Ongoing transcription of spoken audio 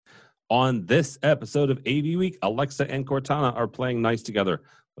On this episode of AV Week, Alexa and Cortana are playing nice together.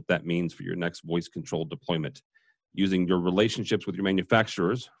 What that means for your next voice control deployment, using your relationships with your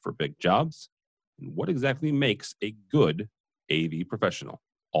manufacturers for big jobs, and what exactly makes a good AV professional.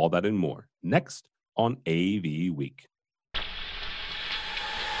 All that and more next on AV Week.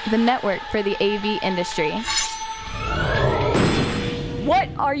 The network for the AV industry. What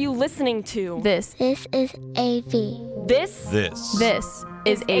are you listening to? This is AV. This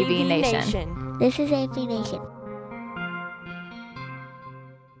is AV Nation. This is AV Nation.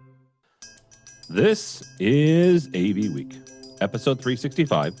 This is AV Week, episode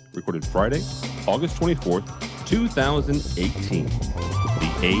 365, recorded Friday, August 24th, 2018.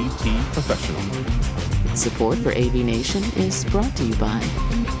 The AT Professional. Support for AV Nation is brought to you by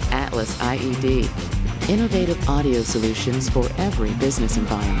Atlas IED, innovative audio solutions for every business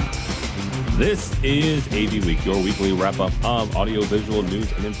environment. This is AV Week, your weekly wrap-up of audiovisual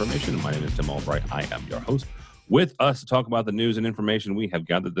news and information. My name is Tim Albright. I am your host. With us to talk about the news and information we have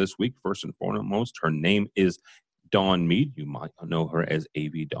gathered this week, first and foremost, her name is Dawn Mead. You might know her as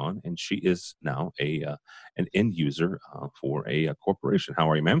AV Dawn, and she is now an end user for a corporation.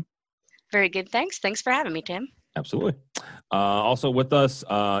 How are you, ma'am? Very good, thanks. Thanks for having me, Tim. Absolutely. Also with us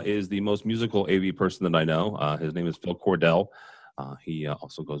is the most musical AV person that I know. His name is Phil Cordell. He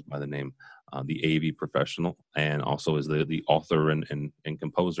also goes by the name the AV Professional, and also is the author and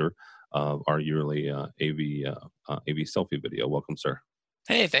composer of our yearly AV selfie video. Welcome, sir.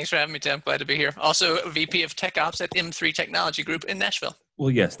 Hey, thanks for having me, Tim. Glad to be here. Also, VP of Tech Ops at M3 Technology Group in Nashville.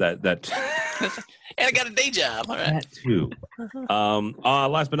 Well, yes, that. And I got a day job. All right. That too.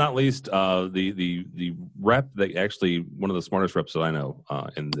 Last but not least, the rep that actually one of the smartest reps that I know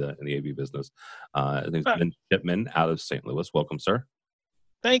in the AV business. His name's Ben Shipman out of St. Louis. Welcome, sir.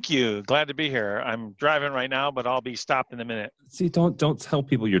 Thank you. Glad to be here. I'm driving right now, but I'll be stopped in a minute. See, don't tell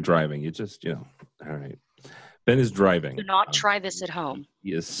people you're driving. You just, all right. Ben is driving. Do not try this at home.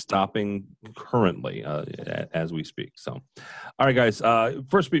 He is stopping currently as we speak. So, all right, guys.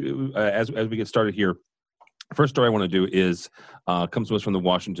 First, as we get started here, first story I want to do is comes to us from the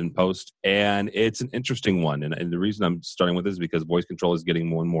Washington Post, and it's an interesting one. And the reason I'm starting with this is because voice control is getting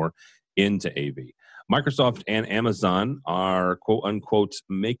more and more into AV. Microsoft and Amazon are, quote unquote,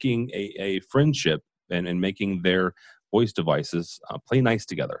 making a friendship and making their voice devices play nice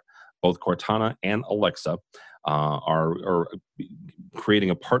together. Both Cortana and Alexa are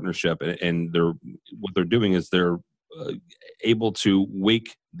creating a partnership, and what they're doing is they're able to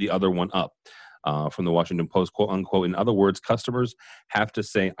wake the other one up. From the Washington Post, quote unquote. In other words, customers have to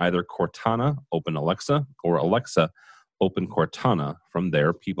say either Cortana, open Alexa, or Alexa, open Cortana. From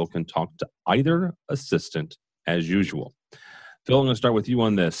there, people can talk to either assistant as usual. Phil, I'm going to start with you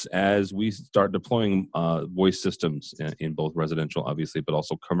on this. As we start deploying voice systems in both residential, obviously, but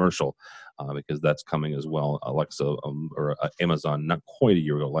also commercial, because that's coming as well. Alexa or Amazon, not quite a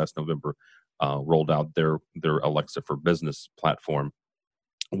year ago, last November, rolled out their Alexa for Business platform.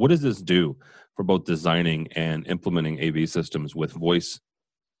 What does this do for both designing and implementing AV systems with voice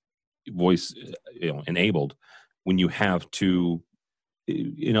enabled when you have two,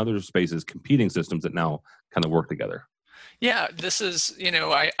 in other spaces, competing systems that now kind of work together? Yeah, this is,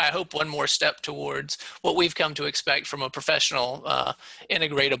 I hope one more step towards what we've come to expect from a professional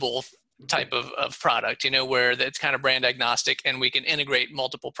integratable type of product, where it's kind of brand agnostic and we can integrate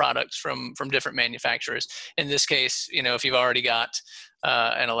multiple products from different manufacturers. In this case, if you've already got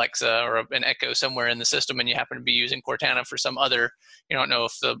an Alexa or an Echo somewhere in the system and you happen to be using Cortana for some other, you don't know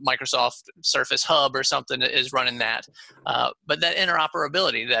if the Microsoft Surface Hub or something is running that. But that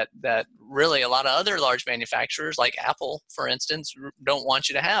interoperability that really a lot of other large manufacturers like Apple, for instance, don't want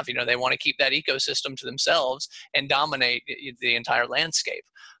you to have. They want to keep that ecosystem to themselves and dominate the entire landscape.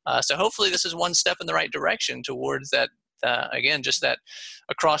 So hopefully this is one step in the right direction towards that, again, just that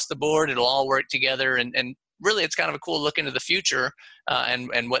across the board, it'll all work together. And really, it's kind of a cool look into the future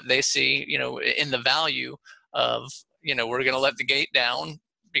and what they see, in the value of, we're going to let the gate down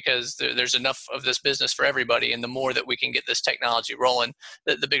because there's enough of this business for everybody. And the more that we can get this technology rolling,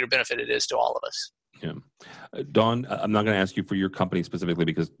 the bigger benefit it is to all of us. Yeah. Dawn, I'm not going to ask you for your company specifically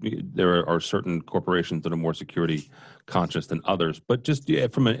because there are certain corporations that are more security conscious than others. But just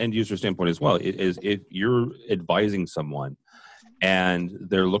from an end user standpoint as well, is if you're advising someone and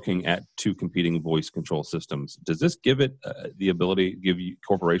they're looking at two competing voice control systems, does this give it give you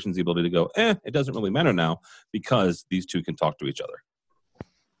corporations the ability to go, it doesn't really matter now because these two can talk to each other?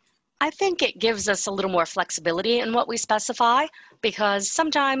 I think it gives us a little more flexibility in what we specify because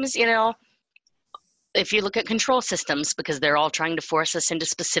sometimes, if you look at control systems, because they're all trying to force us into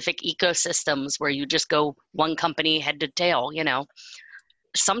specific ecosystems where you just go one company head to tail,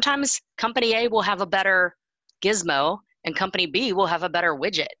 sometimes company A will have a better gizmo and company B will have a better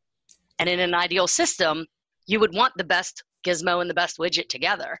widget. And in an ideal system, you would want the best gizmo and the best widget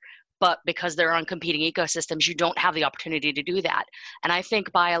together. But because they're on competing ecosystems, you don't have the opportunity to do that. And I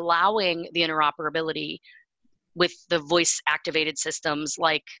think by allowing the interoperability with the voice-activated systems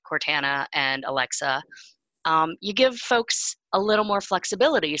like Cortana and Alexa, you give folks a little more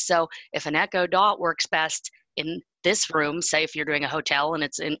flexibility. So if an Echo Dot works best in this room, say if you're doing a hotel and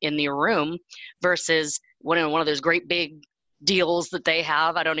it's in your room, versus one of those great big deals that they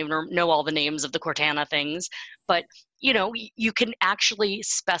have. I don't even know all the names of the Cortana things, but you can actually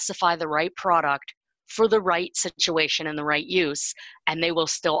specify the right product for the right situation and the right use, and they will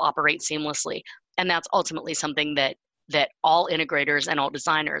still operate seamlessly. And that's ultimately something that all integrators and all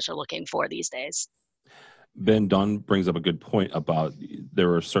designers are looking for these days. Ben, Don brings up a good point about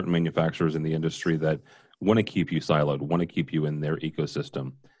there are certain manufacturers in the industry that want to keep you siloed, want to keep you in their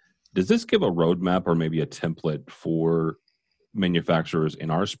ecosystem. Does this give a roadmap or maybe a template for manufacturers in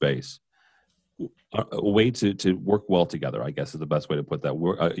our space, a way to work well together, I guess is the best way to put that.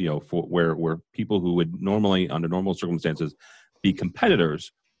 For where people who would normally, under normal circumstances, be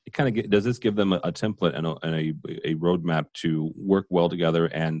competitors, it kind of does this give them a template and a roadmap to work well together,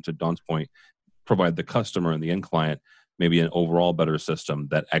 and to Don's point, provide the customer and the end client maybe an overall better system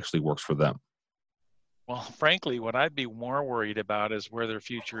that actually works for them? Well, frankly, what I'd be more worried about is where their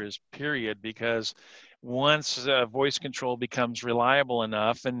future is, period, because once voice control becomes reliable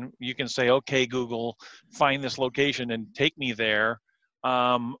enough and you can say, okay, Google, find this location and take me there,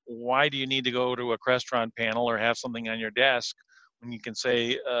 why do you need to go to a Crestron panel or have something on your desk when you can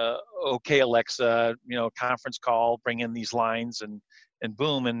say, okay, Alexa, conference call, bring in these lines, and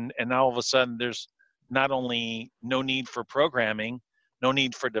boom, and now all of a sudden there's not only no need for programming, no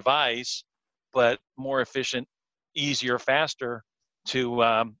need for device, but more efficient, easier, faster to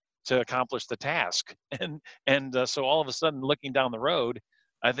accomplish the task. And so all of a sudden, looking down the road,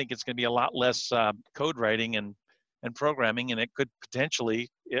 I think it's going to be a lot less code writing and programming, and it could potentially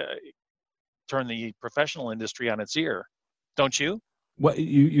turn the professional industry on its ear. Don't you? Well,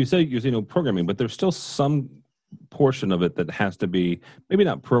 you say programming, but there's still some portion of it that has to be maybe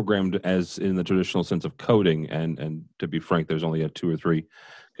not programmed as in the traditional sense of coding. And to be frank, there's only 2 or 3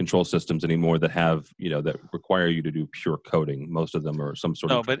 control systems anymore that have that require you to do pure coding. Most of them are some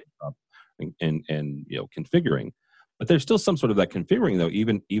sort of configuring. But there's still some sort of that configuring, though,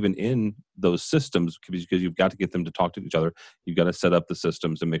 even in those systems, because you've got to get them to talk to each other. You've got to set up the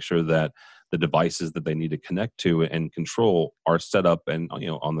systems and make sure that the devices that they need to connect to and control are set up and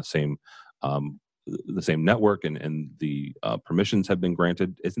on the same network, and the permissions have been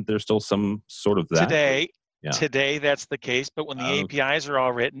granted. Isn't there still some sort of that? Today that's the case, but when the APIs are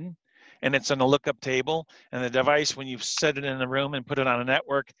all written and it's in a lookup table, and the device, when you set it in the room and put it on a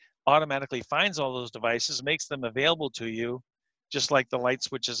network, automatically finds all those devices, makes them available to you, just like the light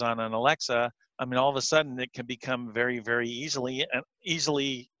switches on an Alexa. I mean, all of a sudden it can become very, very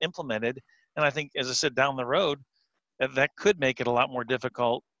easily implemented. And I think, as I said, down the road, that could make it a lot more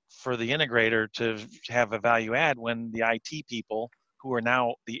difficult for the integrator to have a value add when the IT people, who are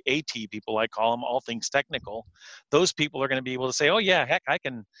now the AT people, I call them, all things technical, those people are going to be able to say, oh yeah, heck, I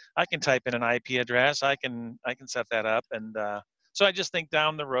can type in an IP address, I can set that up. And so I just think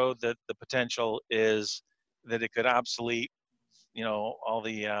down the road that the potential is that it could obsolete, all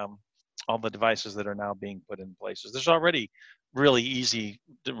the devices that are now being put in places. There's already really easy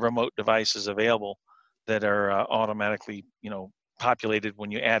remote devices available that are automatically, populated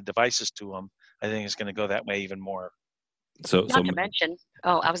when you add devices to them. I think it's going to go that way even more. Not to mention,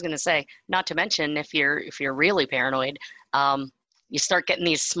 not to mention if you're really paranoid, you start getting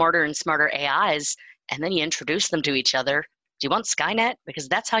these smarter and smarter AIs, and then you introduce them to each other. Do you want Skynet? Because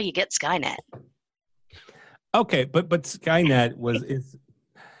that's how you get Skynet. Okay, but Skynet is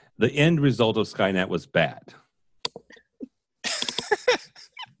the end result of Skynet was bad.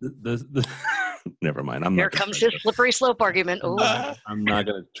 Never mind. Here comes your slippery slope argument. I'm not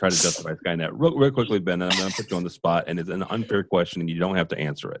going to try to justify Skynet. Real quickly, Ben, I'm going to put you on the spot, and it's an unfair question, and you don't have to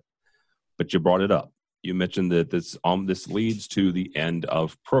answer it. But you brought it up. You mentioned that this leads to the end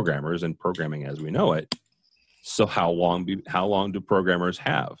of programmers and programming as we know it. So how long do programmers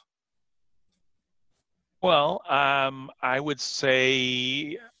have? Well, I would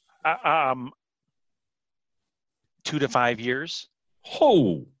say 2 to 5 years.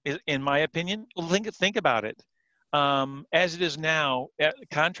 Oh, in my opinion. Well, think about it. As it is now,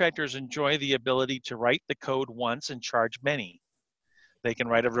 contractors enjoy the ability to write the code once and charge many. They can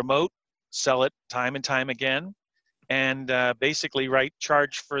write a remote, sell it time and time again, and basically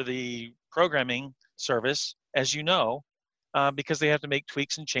charge for the programming service, as you know, because they have to make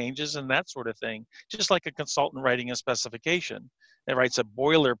tweaks and changes and that sort of thing. Just like a consultant writing a specification. It writes a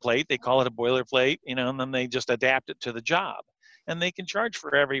boilerplate, they call it a boilerplate, and then they just adapt it to the job. And they can charge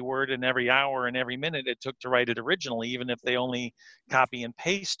for every word and every hour and every minute it took to write it originally, even if they only copy and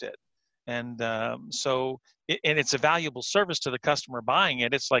paste it. And and it's a valuable service to the customer buying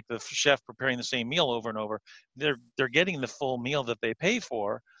it. It's like the chef preparing the same meal over and over. They're getting the full meal that they pay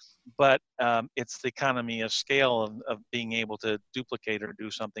for, but it's the economy of scale of being able to duplicate or do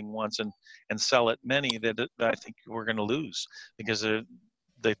something once and sell it many that I think we're going to lose, because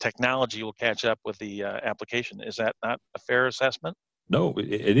the technology will catch up with the application. Is that not a fair assessment? No,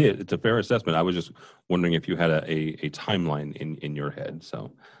 it is. It's a fair assessment. I was just wondering if you had a timeline in your head.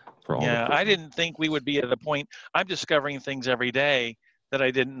 So, for all I didn't think we would be at the point. I'm discovering things every day that I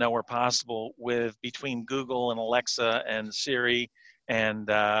didn't know were possible between Google and Alexa and Siri and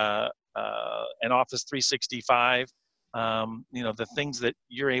Office 365. The things that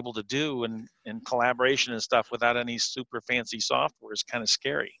you're able to do and collaboration and stuff without any super fancy software is kind of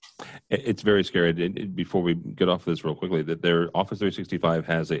scary. It's very scary. Before we get off this real quickly, that their Office 365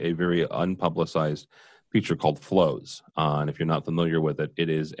 has a very unpublicized feature called Flows. And if you're not familiar with it, it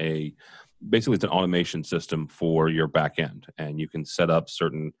is basically it's an automation system for your back end, and you can set up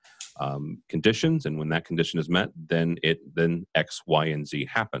certain conditions, and when that condition is met, then X, Y, and Z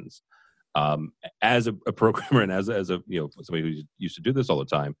happens. As a programmer and as a somebody who used to do this all the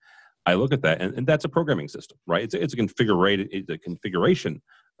time, I look at that, and that's a programming system, right? It's a configuration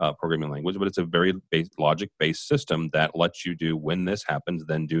programming language, but it's a very logic-based system that lets you do, when this happens,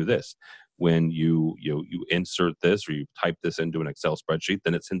 then do this. When you insert this or you type this into an Excel spreadsheet,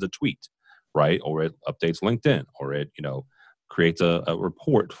 then it sends a tweet, right? Or it updates LinkedIn, or it creates a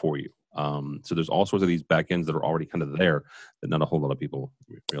report for you. So there's all sorts of these backends that are already kind of there that not a whole lot of people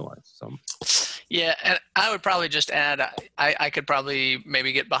realize. So. Yeah, and I would probably just add, I could probably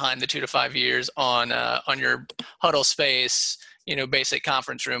maybe get behind the 2 to 5 years on your huddle space, basic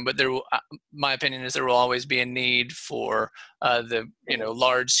conference room. But my opinion is there will always be a need for the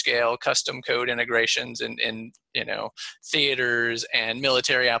large scale custom code integrations in theaters and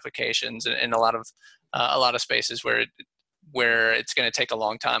military applications and a lot of spaces where it's going to take a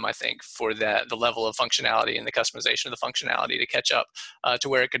long time, I think, for the level of functionality and the customization of the functionality to catch up to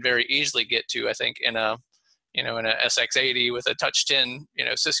where it could very easily get to. I think in a SX80 with a touch 10,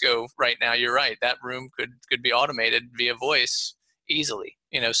 Cisco right now, you're right, that room could be automated via voice easily,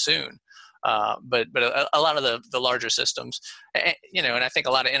 soon. But a lot of the larger systems, and I think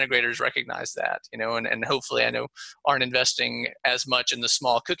a lot of integrators recognize that, and hopefully I know aren't investing as much in the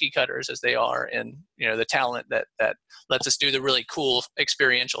small cookie cutters as they are in, the talent that lets us do the really cool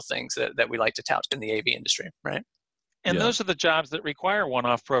experiential things that we like to tout in the AV industry, right? And those are the jobs that require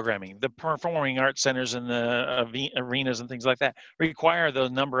one-off programming. The performing arts centers and the arenas and things like that require the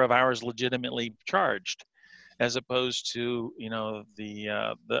number of hours legitimately charged, as opposed to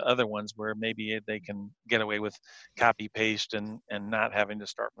the other ones where maybe they can get away with copy paste and not having to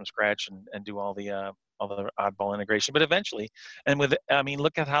start from scratch and do all the oddball integration. But eventually,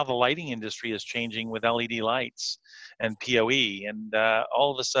 look at how the lighting industry is changing with LED lights and PoE, and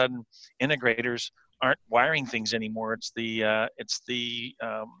all of a sudden integrators aren't wiring things anymore. It's the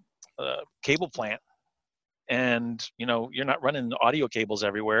cable plant. And you're not running the audio cables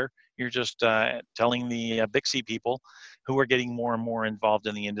everywhere. You're just telling the Bixby people, who are getting more and more involved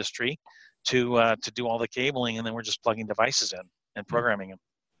in the industry, to do all the cabling, and then we're just plugging devices in and programming them.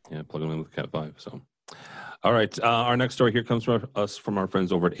 Yeah, plugging them in with Cat5. So, all right, our next story here comes from our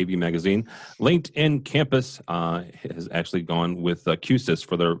friends over at AV Magazine. LinkedIn Campus has actually gone with QSYS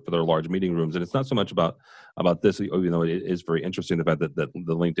for their large meeting rooms, and it's not so much about this, even though it is very interesting, the fact that the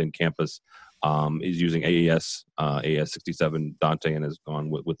LinkedIn Campus is using AES 67 Dante and has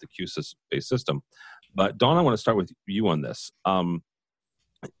gone with the QSYS-based system. But Dawn, I want to start with you on this.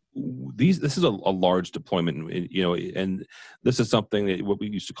 This is a large deployment, and this is something that what we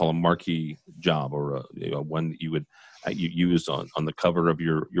used to call a marquee job, or one that you use on the cover of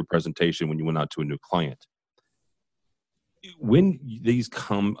your presentation when you went out to a new client. When these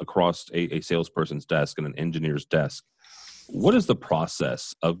come across a salesperson's desk and an engineer's desk, what is the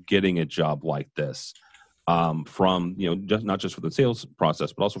process of getting a job like this from, not just for the sales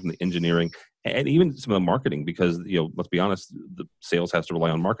process, but also from the engineering and even some of the marketing? Because, let's be honest, the sales has to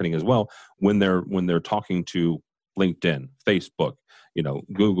rely on marketing as well when they're talking to LinkedIn, Facebook,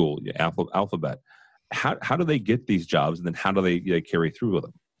 Google, Alphabet. How do they get these jobs, and then how do they carry through with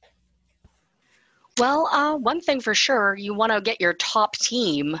them? Well, one thing for sure, you want to get your top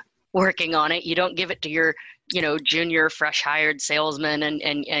team working on it. You don't give it to your, junior, fresh hired salesman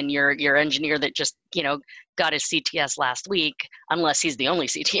and your engineer that just, got his CTS last week, unless he's the only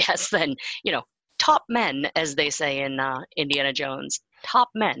CTS, then, top men, as they say in Indiana Jones, top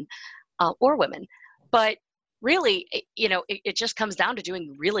men or women. But really, it just comes down to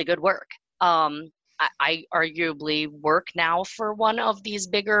doing really good work. I arguably work now for one of these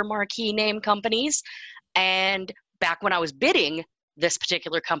bigger marquee name companies. And back when I was bidding this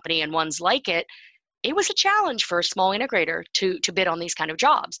particular company and ones like it, it was a challenge for a small integrator to bid on these kind of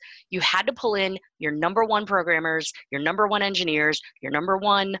jobs. You had to pull in your number one programmers, your number one engineers, your number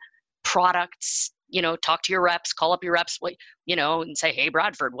one products, talk to your reps, call up your reps, and say, hey,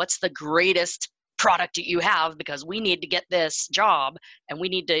 Bradford, what's the greatest product that you have? Because we need to get this job and we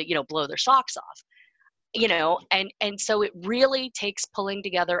need to, blow their socks off. And so it really takes pulling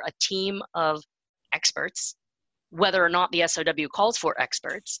together a team of experts, whether or not the SOW calls for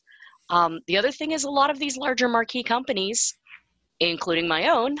experts. The other thing is a lot of these larger marquee companies, including my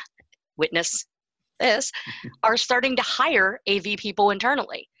own, witness this, are starting to hire AV people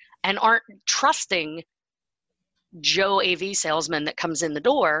internally and aren't trusting Joe AV salesman that comes in the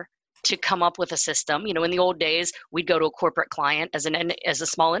door to come up with a system. In the old days, we'd go to a corporate client as a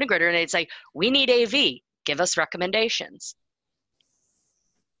small integrator and they'd say, we need AV, give us recommendations.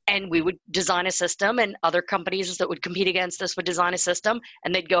 And we would design a system, and other companies that would compete against us would design a system,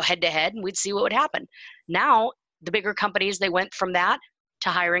 and they'd go head to head and we'd see what would happen. Now, the bigger companies, they went from that to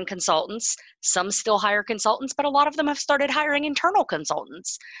hiring consultants. Some still hire consultants, but a lot of them have started hiring internal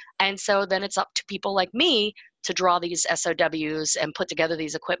consultants. And so then it's up to people like me to draw these SOWs and put together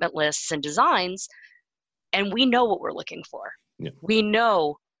these equipment lists and designs. And we know what we're looking for. Yeah. We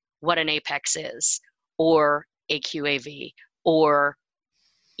know what an Apex is, or a QAV, or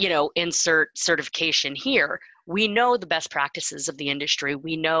insert certification here. We know the best practices of the industry.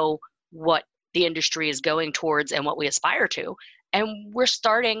 We know what the industry is going towards and what we aspire to. And we're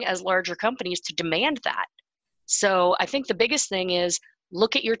starting as larger companies to demand that. So I think the biggest thing is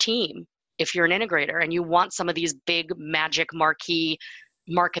look at your team. If you're an integrator and you want some of these big magic marquee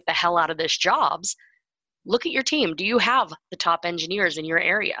market the hell out of this jobs, look at your team. Do you have the top engineers in your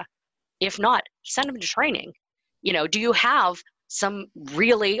area? If not, send them to training. Do you have some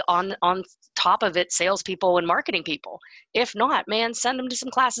really on top of it salespeople and marketing people? If not, man, send them to some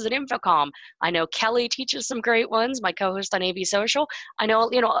classes at Infocom. I know Kelly teaches some great ones, my co-host on AV Social. I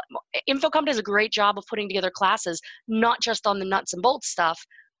know, Infocom does a great job of putting together classes, not just on the nuts and bolts stuff,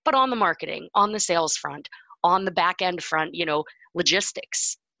 but on the marketing, on the sales front, on the back end front,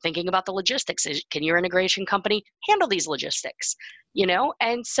 logistics. Thinking about the logistics. Can your integration company handle these logistics?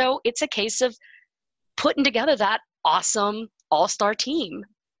 And so it's a case of putting together that awesome all-star team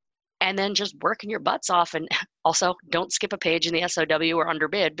and then just working your butts off. And also don't skip a page in the SOW or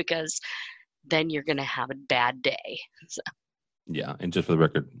underbid, because then you're going to have a bad day. So. Yeah. And just for the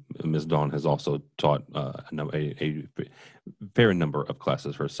record, Ms. Dawn has also taught a fair number of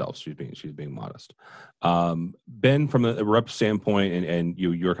classes herself. She's being modest. Ben, from a rep standpoint, and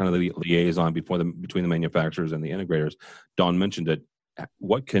you're kind of the liaison between the manufacturers and the integrators. Dawn mentioned it.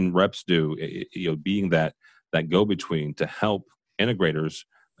 What can reps do, being that go-between to help integrators,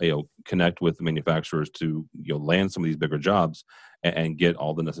 connect with the manufacturers to, land some of these bigger jobs and get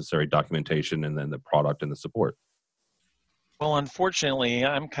all the necessary documentation and then the product and the support? Well, unfortunately,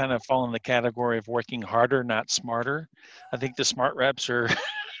 I'm kind of falling in the category of working harder, not smarter. I think the smart reps are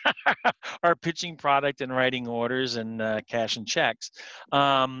are pitching product and writing orders and cashing checks.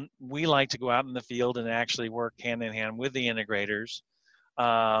 We like to go out in the field and actually work hand in hand with the integrators.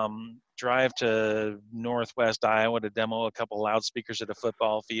 Drive to Northwest Iowa to demo a couple loudspeakers at a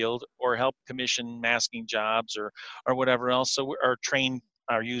football field, or help commission masking jobs or whatever else. So or train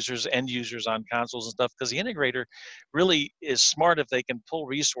our end users on consoles and stuff, because the integrator really is smart if they can pull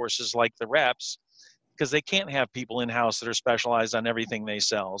resources like the reps, because they can't have people in-house that are specialized on everything they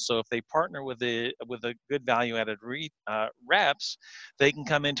sell. So if they partner with a good value-added reps, they can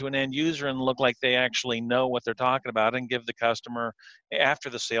come into an end user and look like they actually know what they're talking about, and give the customer after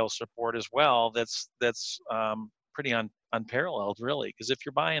the sales support as well. That's pretty unparalleled, really, because if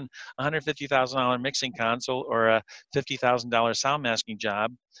you're buying a $150,000 mixing console or a $50,000 sound masking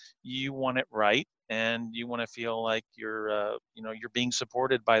job, you want it right, and you want to feel like you're being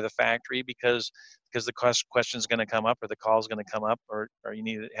supported by the factory, because the question is going to come up, or the call is going to come up, or you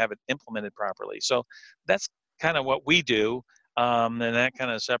need to have it implemented properly. So that's kind of what we do, and that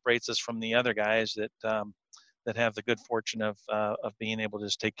kind of separates us from the other guys that have the good fortune of being able to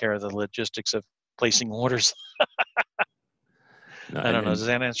just take care of the logistics of placing orders. I don't know. Does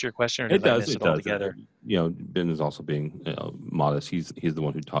that answer your question, or did It does. I miss It it does. altogether? Ben is also being modest. He's the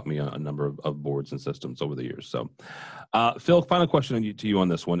one who taught me a number of boards and systems over the years. So, Phil, final question to you on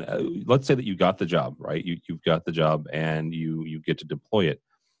this one. Let's say that you got the job, right? You've got the job and you get to deploy it.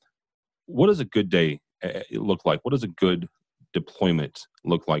 What does a good day look like? What does a good deployment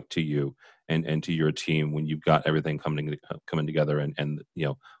look like to you and to your team when you've got everything coming together and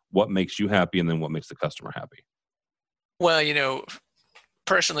what makes you happy and then what makes the customer happy? Well,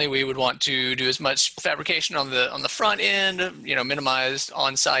 personally, we would want to do as much fabrication on the front end, minimize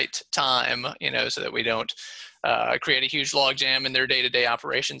on-site time, so that we don't create a huge log jam in their day-to-day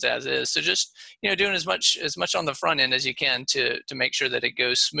operations as is. So just doing as much on the front end as you can to make sure that it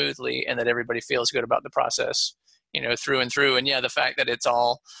goes smoothly and that everybody feels good about the process, through and through. And the fact that it's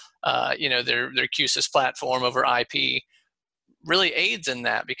all their QSys platform over IP really aids in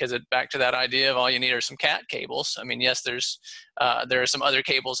that, because back to that idea of all you need are some cat cables. I mean, yes, there are some other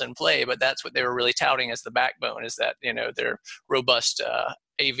cables in play, but that's what they were really touting as the backbone, is that their robust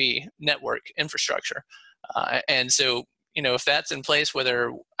AV network infrastructure. And so if that's in place,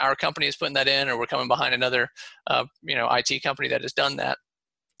 whether our company is putting that in or we're coming behind another IT company that has done that,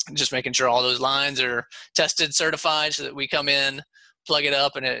 just making sure all those lines are tested, certified, so that we come in, plug it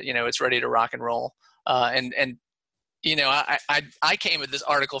up, and it's ready to rock and roll. I came at this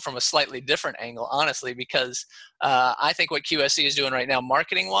article from a slightly different angle, honestly, because I think what QSC is doing right now,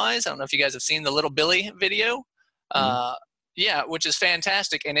 marketing-wise, I don't know if you guys have seen the Little Billy video, which is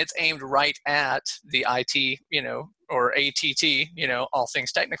fantastic, and it's aimed right at the IT, or ATT, all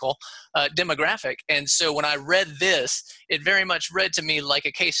things technical, demographic. And so when I read this, it very much read to me like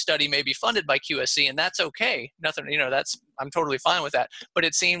a case study maybe funded by QSC, and that's okay. Nothing, I'm totally fine with that. But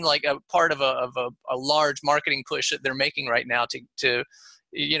it seemed like a part of a large marketing push that they're making right now to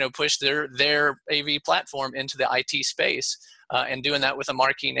push their AV platform into the IT space. And doing that with a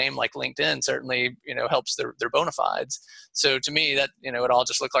marquee name like LinkedIn certainly, helps their bona fides. So to me, that, it all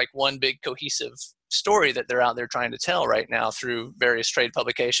just looked like one big cohesive story that they're out there trying to tell right now through various trade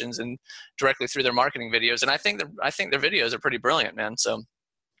publications and directly through their marketing videos. And I think their videos are pretty brilliant, man. So,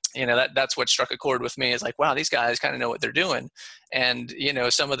 that's what struck a chord with me, is like, wow, these guys kind of know what they're doing. And,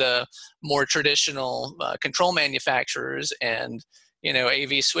 some of the more traditional control manufacturers and,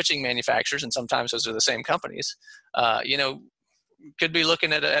 AV switching manufacturers, and sometimes those are the same companies, could be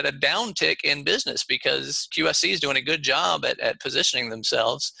looking at a downtick in business, because QSC is doing a good job at positioning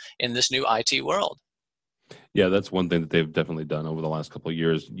themselves in this new IT world. Yeah, that's one thing that they've definitely done over the last couple of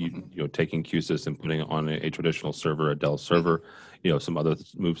years. Taking QSys and putting it on a traditional server, a Dell server. Some other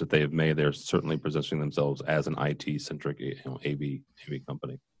moves that they have made. They're certainly positioning themselves as an IT-centric AV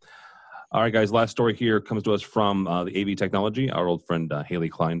company. All right, guys. Last story here comes to us from the AV Technology. Our old friend Haley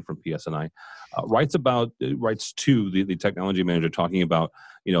Klein from PSNI writes to the technology manager, talking about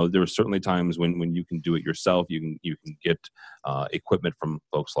there are certainly times when you can do it yourself. You can get equipment from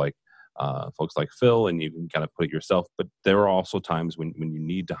folks like Phil, and you can kind of put it yourself. But there are also times when you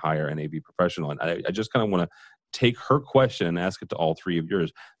need to hire an AV professional. And I just kind of want to take her question and ask it to all three of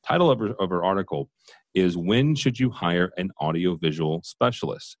yours. Title of her article is "When Should You Hire an Audiovisual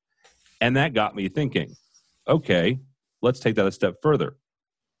Specialist?" And that got me thinking, okay, let's take that a step further.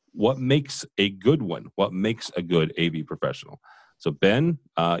 What makes a good one? What makes a good AV professional? So Ben,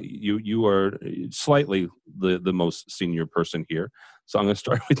 you are slightly the most senior person here. So I'm going to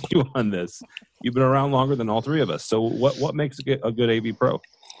start with you on this. You've been around longer than all three of us. So what makes a good AV pro?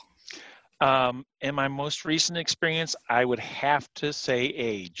 In my most recent experience, I would have to say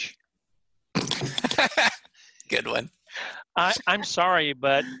age. Good one. I'm sorry,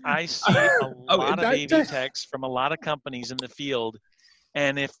 but I see a lot of AV techs from a lot of companies in the field,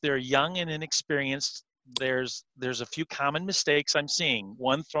 and if they're young and inexperienced, there's a few common mistakes I'm seeing.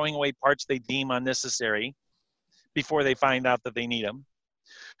 One, throwing away parts they deem unnecessary before they find out that they need them.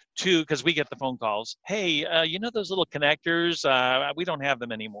 Two, because we get the phone calls, hey, those little connectors, we don't have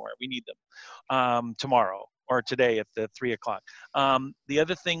them anymore. We need them tomorrow or today at the 3 o'clock. The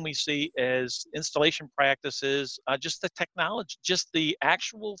other thing we see is installation practices, just the technology, just the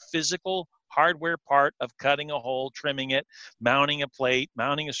actual physical hardware part of cutting a hole, trimming it, mounting a plate,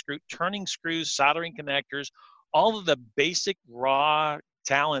 mounting a screw, turning screws, soldering connectors. All of the basic raw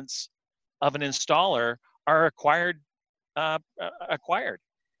talents of an installer are acquired.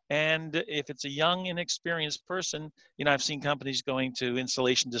 And if it's a young, inexperienced person, I've seen companies going to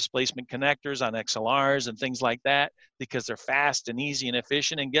installation displacement connectors on XLRs and things like that because they're fast and easy and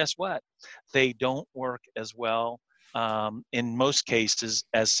efficient. And guess what? They don't work as well in most cases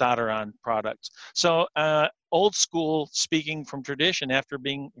as solder-on products. So old school, speaking from tradition, after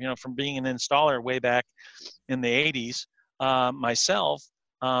being, from being an installer way back in the 80s, myself,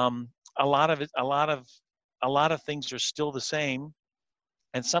 a lot of things are still the same.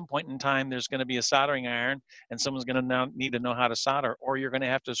 At some point in time, there's going to be a soldering iron, and someone's going to need to know how to solder, or you're going to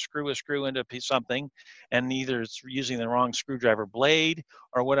have to screw a screw into something, and either it's using the wrong screwdriver blade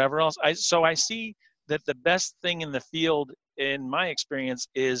or whatever else. So I see that the best thing in the field, in my experience,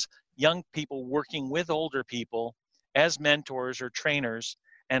 is young people working with older people as mentors or trainers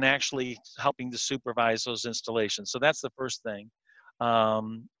and actually helping to supervise those installations. So that's the first thing.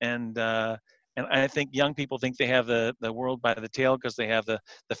 And I think young people think they have the world by the tail because they have the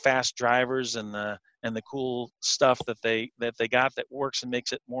fast drivers and the cool stuff that they got that works and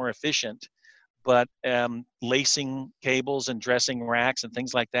makes it more efficient. But lacing cables and dressing racks and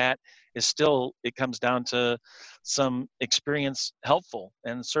things like that is still, it comes down to some experience helpful,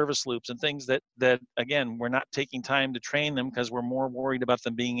 and service loops and things that again, we're not taking time to train them because we're more worried about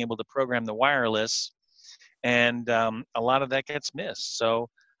them being able to program the wireless, and a lot of that gets missed. So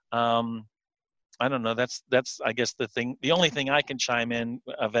I don't know. That's I guess the only thing I can chime in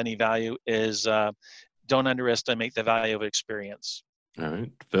of any value is don't underestimate the value of experience. All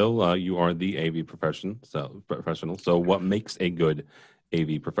right, Phil, you are the AV professional. So what makes a good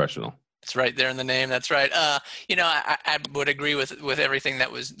AV professional? It's right there in the name. That's right. I would agree with everything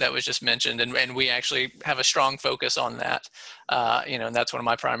that was just mentioned, and we actually have a strong focus on that. And that's one of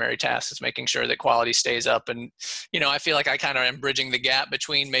my primary tasks, is making sure that quality stays up. And I feel like I kind of am bridging the gap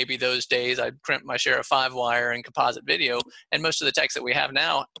between maybe those days I crimped my share of 5-wire and composite video, and most of the techs that we have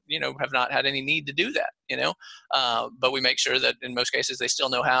now, have not had any need to do that. But we make sure that in most cases they still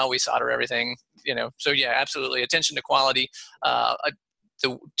know how. We solder everything. So yeah, absolutely. Attention to quality.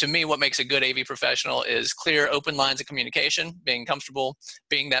 To me, what makes a good AV professional is clear, open lines of communication, being comfortable,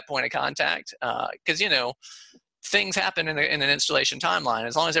 being that point of contact. Because, things happen in an installation timeline.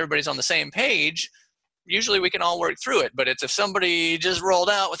 As long as everybody's on the same page, usually we can all work through it. But it's if somebody just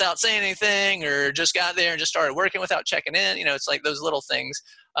rolled out without saying anything, or just got there and just started working without checking in, it's like those little things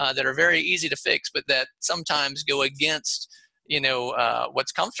that are very easy to fix, but that sometimes go against,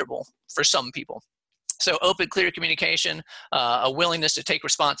 what's comfortable for some people. So open, clear communication, a willingness to take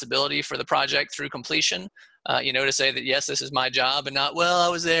responsibility for the project through completion, to say that, yes, this is my job, and not, well, I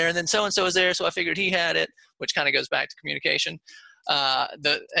was there and then so-and-so was there, so I figured he had it, which kind of goes back to communication.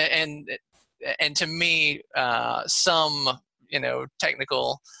 And to me, some,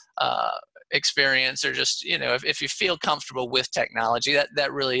 technical experience, or just, if you feel comfortable with technology,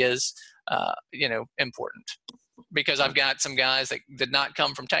 that really is, important. Because I've got some guys that did not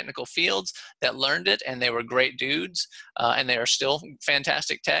come from technical fields that learned it, and they were great dudes, and they are still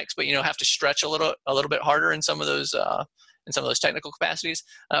fantastic techs, but have to stretch a little bit harder in some of those technical capacities,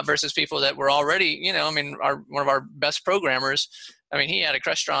 versus people that were already, one of our best programmers. He had a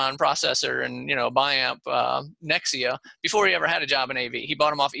Crestron processor and a Biamp Nexia before he ever had a job in AV. He bought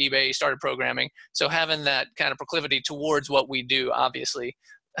them off eBay. He started programming. So having that kind of proclivity towards what we do obviously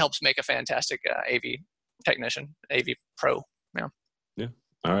helps make a fantastic AV technician, AV pro. Yeah.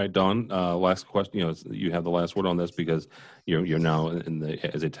 All right, Dawn, last question. You have the last word on this, because you're now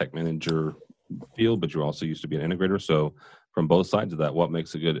as a tech manager field, but you also used to be an integrator. So from both sides of that, what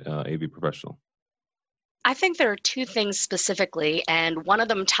makes a good AV professional? I think there are two things specifically, and one of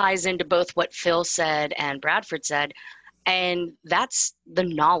them ties into both what Phil said and Bradford said, and that's the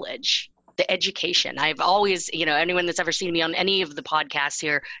knowledge, the education. I've always, anyone that's ever seen me on any of the podcasts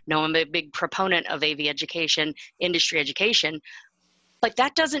here, know I'm a big proponent of AV education, industry education, but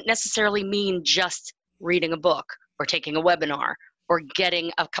that doesn't necessarily mean just reading a book or taking a webinar or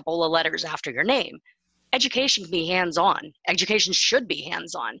getting a couple of letters after your name. Education can be hands-on. Education should be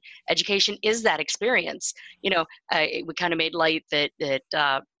hands-on. Education is that experience. We kind of made light that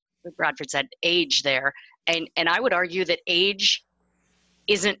Bradford said age there, and I would argue that age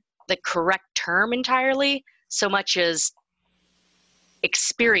isn't the correct term entirely, so much as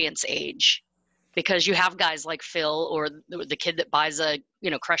experience age, because you have guys like Phil, or the kid that buys a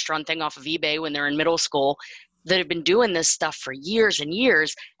Crestron thing off of eBay when they're in middle school, that have been doing this stuff for years and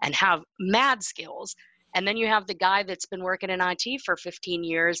years and have mad skills. And then you have the guy that's been working in IT for 15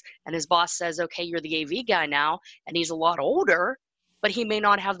 years, and his boss says, okay, you're the AV guy now, and he's a lot older, but he may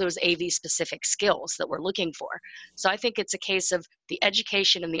not have those AV specific skills that we're looking for. So I think it's a case of the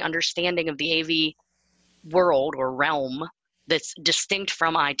education and the understanding of the AV world or realm that's distinct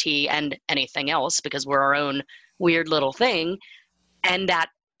from IT and anything else, because we're our own weird little thing. And that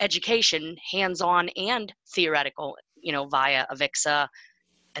education, hands-on and theoretical, via AVIXA,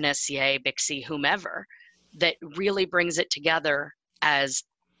 an SCA, BIXI, whomever, that really brings it together as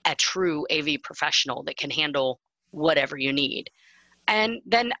a true AV professional that can handle whatever you need. And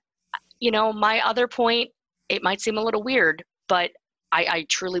then, my other point it might seem a little weird, but I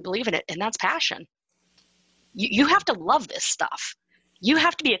truly believe in it, and that's passion. You have to love this stuff. You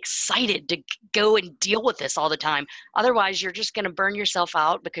have to be excited to go and deal with this all the time. Otherwise, you're just going to burn yourself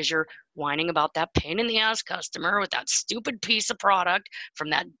out because you're whining about that pain in the ass customer with that stupid piece of product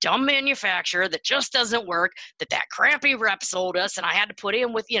from that dumb manufacturer that just doesn't work, that crappy rep sold us, and I had to put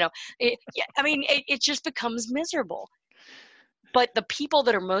in with, it just becomes miserable. But the people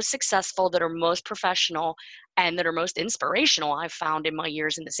that are most successful, that are most professional, and that are most inspirational, I've found in my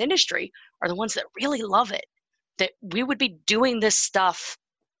years in this industry, are the ones that really love it. That we would be doing this stuff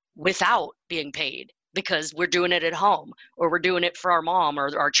without being paid because we're doing it at home, or we're doing it for our mom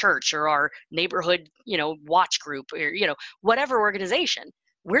or our church or our neighborhood, watch group, or, whatever organization.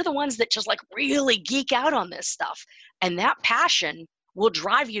 We're the ones that just like really geek out on this stuff. And that passion will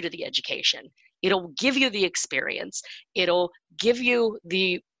drive you to the education. It'll give you the experience. It'll give you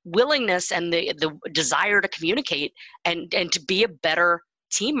the willingness and the desire to communicate and to be a better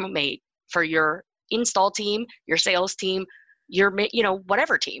teammate for your install team, your sales team, your,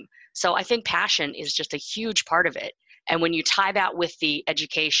 whatever team. So I think passion is just a huge part of it. And when you tie that with the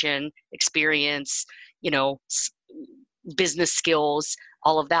education, experience, business skills,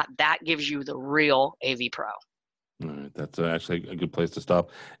 all of that, that gives you the real AV Pro. All right, that's actually a good place to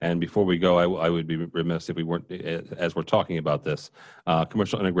stop. And before we go, I would be remiss if we weren't, as we're talking about this,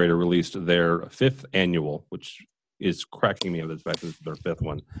 Commercial Integrator released their 5th annual, which is cracking me up. The fact this is their 5th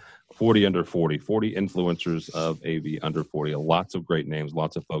one, 40 under 40 influencers of AV under 40. Lots of great names,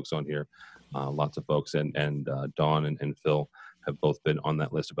 lots of folks on here, lots of folks. And Dawn and Phil have both been on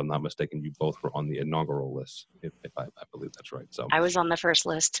that list. If I'm not mistaken, you both were on the inaugural list, if I believe that's right. So I was on the first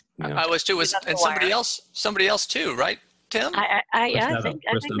list. Yeah. I was too. And somebody else too, right, Tim? I think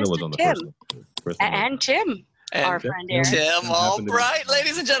was on the Tim. first list. And Tim, our friend Aaron. Tim, all right,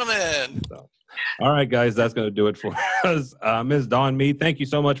 ladies and gentlemen. So, all right, guys, that's going to do it for us. Ms. Dawn Mead, thank you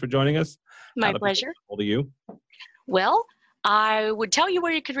so much for joining us. My pleasure. How old are you? Well, I would tell you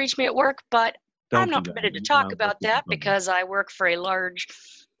where you could reach me at work, but I'm not permitted to talk about that because I work for a large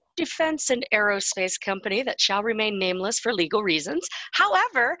defense and aerospace company that shall remain nameless for legal reasons.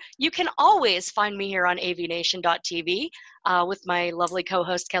 However, you can always find me here on avnation.tv with my lovely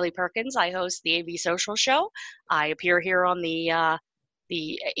co-host Kelly Perkins. I host the AV Social Show. I appear here on the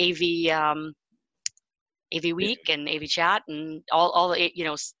AVWeek and AV Chat and all the,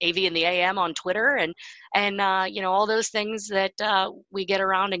 AV in the AM on Twitter and all those things that we get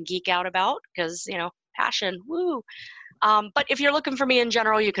around and geek out about because, passion, woo. But if you're looking for me in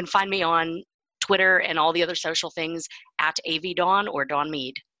general, you can find me on Twitter and all the other social things at AVDawn or Dawn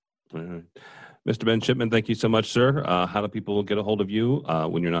Mead. All right. Mr. Ben Shipman, thank you so much, sir. How do people get a hold of you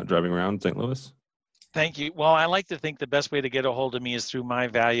when you're not driving around St. Louis? Thank you. Well, I like to think the best way to get a hold of me is through my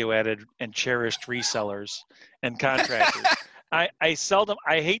value-added and cherished resellers and contractors. I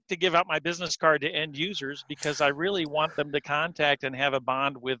hate to give out my business card to end users because I really want them to contact and have a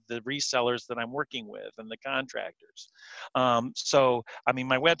bond with the resellers that I'm working with and the contractors. My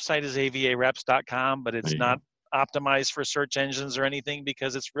website is avareps.com, but it's not optimized for search engines or anything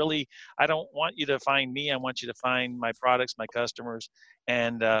because it's really, I don't want you to find me. I want you to find my products, my customers,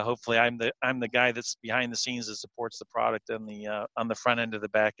 and hopefully I'm the guy that's behind the scenes that supports the product on the front end of the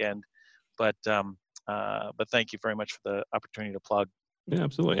back end. But thank you very much for the opportunity to plug. Yeah,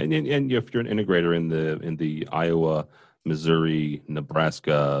 absolutely. And if you're an integrator in the Iowa, Missouri,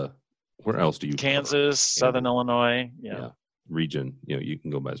 Nebraska, where else do you? Kansas, Southern Illinois. Yeah. Region, you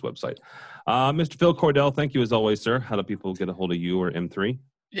can go by his website. Mr. Phil Cordell, thank you as always, sir. How do people get a hold of you or M3?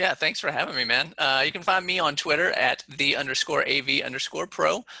 Yeah, thanks for having me, man. You can find me on Twitter at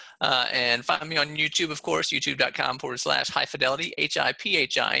 @the_AV_pro. And find me on YouTube, of course, youtube.com/high fidelity,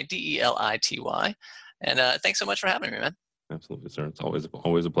 HIPHIDELITY. And thanks so much for having me, man. Absolutely, sir. It's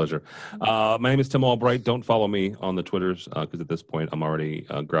always a pleasure. My name is Tim Albright. Don't follow me on the Twitters because at this point I'm already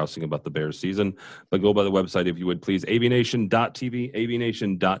grousing about the Bears season. But go by the website if you would, please. avnation.tv,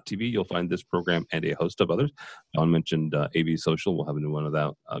 avnation.tv. You'll find this program and a host of others. Dawn mentioned AV Social. We'll have a new one of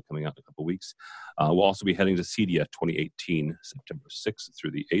that coming out in a couple weeks. We'll also be heading to CEDIA 2018, September 6th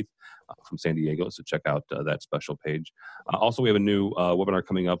through the 8th from San Diego. So check out that special page. Also, we have a new webinar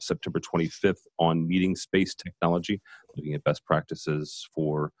coming up September 25th on meeting space technology, looking at best practices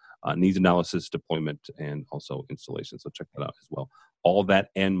for needs analysis, deployment, and also installation. So check that out as well. All that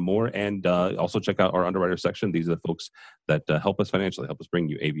and more. And also check out our underwriter section. These are the folks that help us financially, help us bring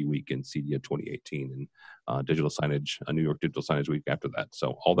you AVWeek and CEDIA 2018 and digital signage, New York Digital Signage Week after that.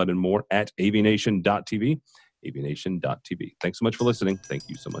 So all that and more at avnation.tv, avnation.tv. Thanks so much for listening. Thank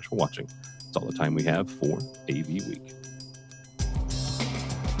you so much for watching. That's all the time we have for AV Week.